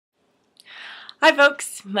Hi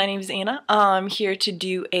folks, my name is Anna. I'm here to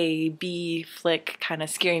do a B-flick kind of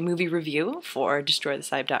scary movie review for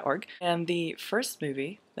DestroyTheCybe.org. And the first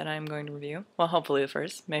movie that I'm going to review, well hopefully the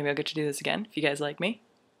first, maybe I'll get to do this again if you guys like me.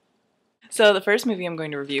 So the first movie I'm going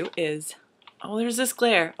to review is, oh there's this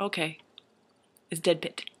glare, okay, is Dead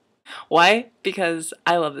Pit. Why? Because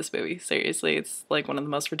I love this movie, seriously. It's like one of the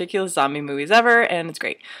most ridiculous zombie movies ever and it's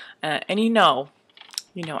great. And you know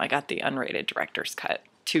I got the unrated director's cut.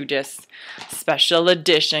 2-disc special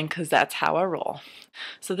edition because that's how I roll.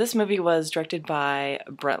 So this movie was directed by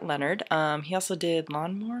Brent Leonard. He also did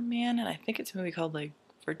Lawnmower Man, and I think it's a movie called like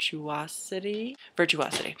Virtuosity.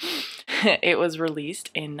 It was released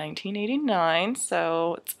in 1989,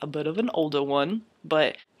 so it's a bit of an older one.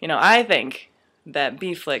 But you know, I think that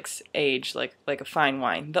B-flicks age like a fine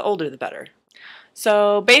wine. The older the better.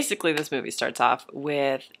 So basically, this movie starts off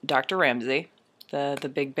with Dr. Ramsey,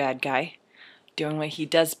 the big bad guy, doing what he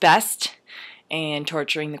does best and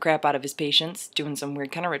torturing the crap out of his patients, doing some weird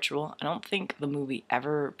kind of ritual. I don't think the movie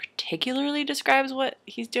ever particularly describes what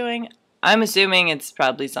he's doing. I'm assuming it's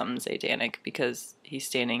probably something satanic because he's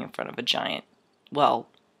standing in front of a giant, well,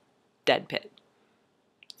 dead pit.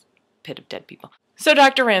 Pit of dead people. So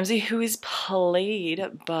Dr. Ramsey, who is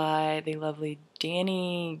played by the lovely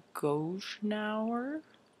Danny Goschnauer,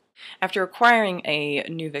 after acquiring a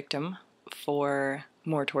new victim for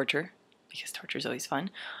more torture, because torture is always fun,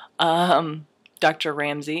 Dr.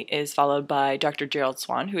 Ramsey is followed by Dr. Gerald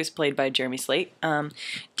Swan, who is played by Jeremy Slate,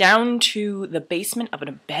 down to the basement of an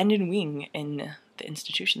abandoned wing in the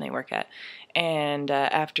institution they work at. And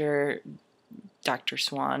after Dr.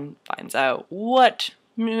 Swan finds out what,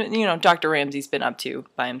 Dr. Ramsey's been up to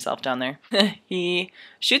by himself down there, he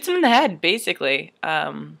shoots him in the head, basically.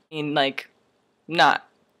 Like, not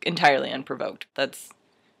entirely unprovoked.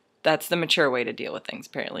 That's the mature way to deal with things,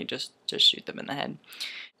 apparently. Just shoot them in the head.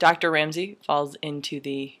 Dr. Ramsey falls into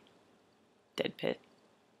the dead pit.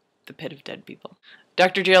 The pit of dead people.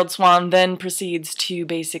 Dr. Gerald Swan then proceeds to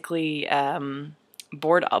basically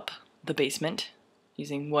board up the basement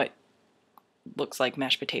using what looks like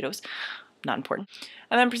mashed potatoes. Not important.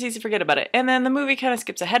 And then proceeds to forget about it. And then the movie kind of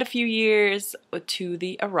skips ahead a few years to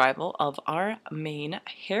the arrival of our main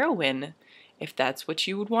heroine, if that's what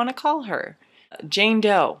you would want to call her. Jane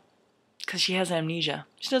Doe. Because she has amnesia.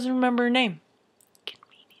 She doesn't remember her name.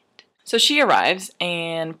 Convenient. So she arrives,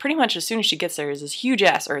 and pretty much as soon as she gets there is this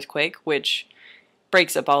huge-ass earthquake, which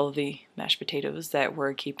breaks up all of the mashed potatoes that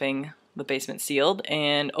were keeping the basement sealed,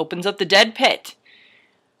 and opens up the dead pit,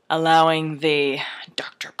 allowing the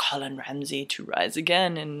Dr. Colin Ramsey to rise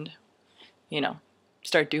again and,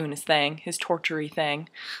 start doing his thing, his torture-y thing.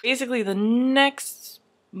 Basically,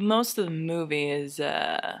 most of the movie is,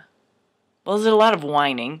 well, there's a lot of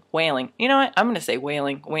wailing. You know what? I'm going to say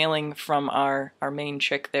wailing. Wailing from our main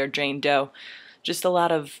chick there, Jane Doe. Just a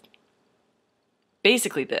lot of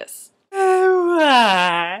basically this.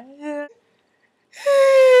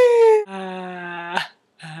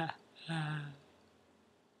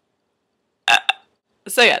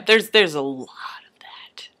 So yeah, there's a lot of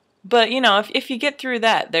that. But, if you get through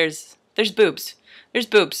that, there's boobs. There's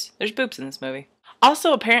boobs. There's boobs in this movie.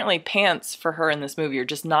 Also, apparently pants for her in this movie are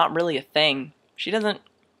just not really a thing. She doesn't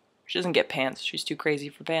get pants. She's too crazy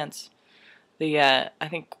for pants. I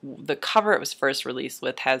think the cover it was first released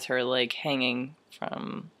with has her like hanging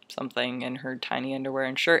from something in her tiny underwear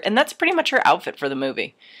and shirt, and that's pretty much her outfit for the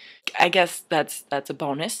movie. I guess that's a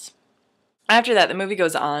bonus. After that, the movie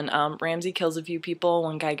goes on. Ramsey kills a few people.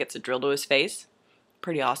 One guy gets a drill to his face.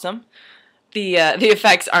 Pretty awesome. The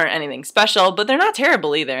effects aren't anything special, but they're not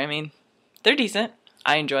terrible either. I mean, they're decent.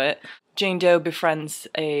 I enjoy it. Jane Doe befriends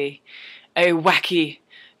a wacky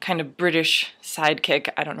kind of British sidekick.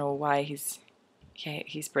 I don't know why he's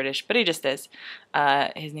British, but he just is.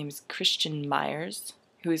 His name is Christian Myers,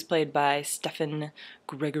 who is played by Stephen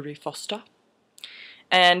Gregory Foster.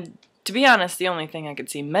 And to be honest, the only thing I could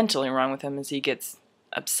see mentally wrong with him is he gets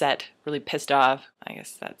upset, really pissed off. I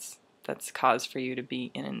guess that's cause for you to be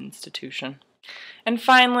in an institution. And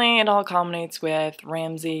finally, it all culminates with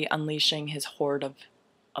Ramsey unleashing his horde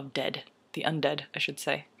of dead. The undead, I should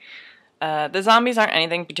say. The zombies aren't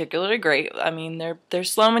anything particularly great. I mean, they're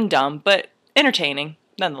slow and dumb, but entertaining,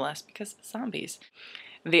 nonetheless, because zombies.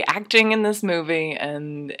 The acting in this movie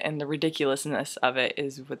and the ridiculousness of it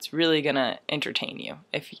is what's really gonna entertain you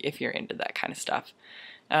if you're into that kind of stuff.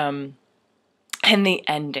 And the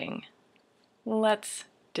ending. Let's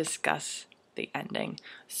discuss the ending.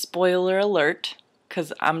 Spoiler alert,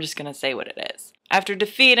 because I'm just going to say what it is. After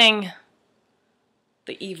defeating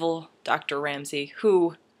the evil Dr. Ramsey,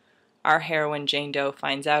 who our heroine Jane Doe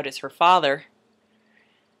finds out is her father,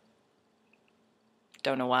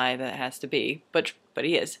 Don't know why that has to be, but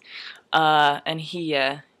he is. And he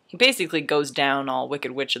basically goes down all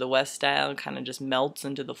Wicked Witch of the West style and kind of just melts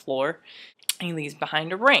into the floor. And he leaves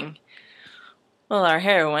behind a ring. Well, our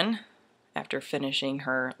heroine, after finishing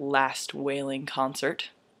her last wailing concert,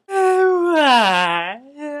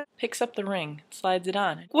 picks up the ring, slides it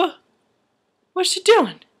on. What's she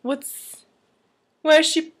doing? Why is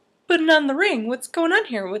she putting on the ring? What's going on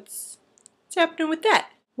here? What's happening with that?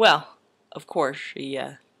 Well, of course, she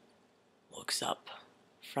looks up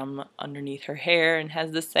from underneath her hair and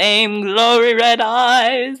has the same glory red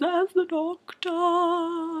eyes as the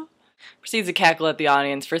Doctor. Proceeds to cackle at the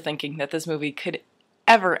audience for thinking that this movie could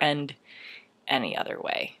ever end any other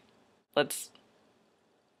way. Let's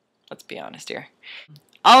be honest here.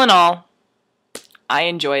 All in all, I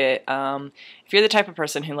enjoy it. If you're the type of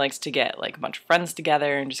person who likes to get like a bunch of friends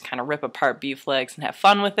together and just kind of rip apart B-flicks and have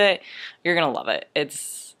fun with it, you're gonna love it.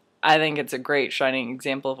 I think it's a great shining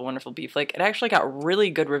example of a wonderful B-flick. It actually got really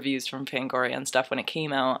good reviews from Fangoria and stuff when it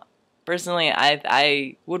came out. Personally,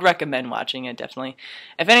 I would recommend watching it, definitely.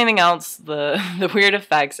 If anything else, the weird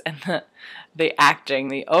effects and the acting,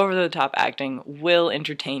 the over-the-top acting will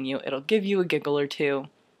entertain you. It'll give you a giggle or two.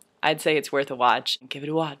 I'd say it's worth a watch. Give it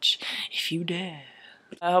a watch if you dare.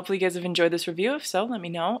 Hopefully you guys have enjoyed this review. If so, let me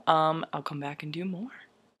know. I'll come back and do more.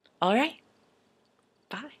 Alright.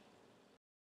 Bye.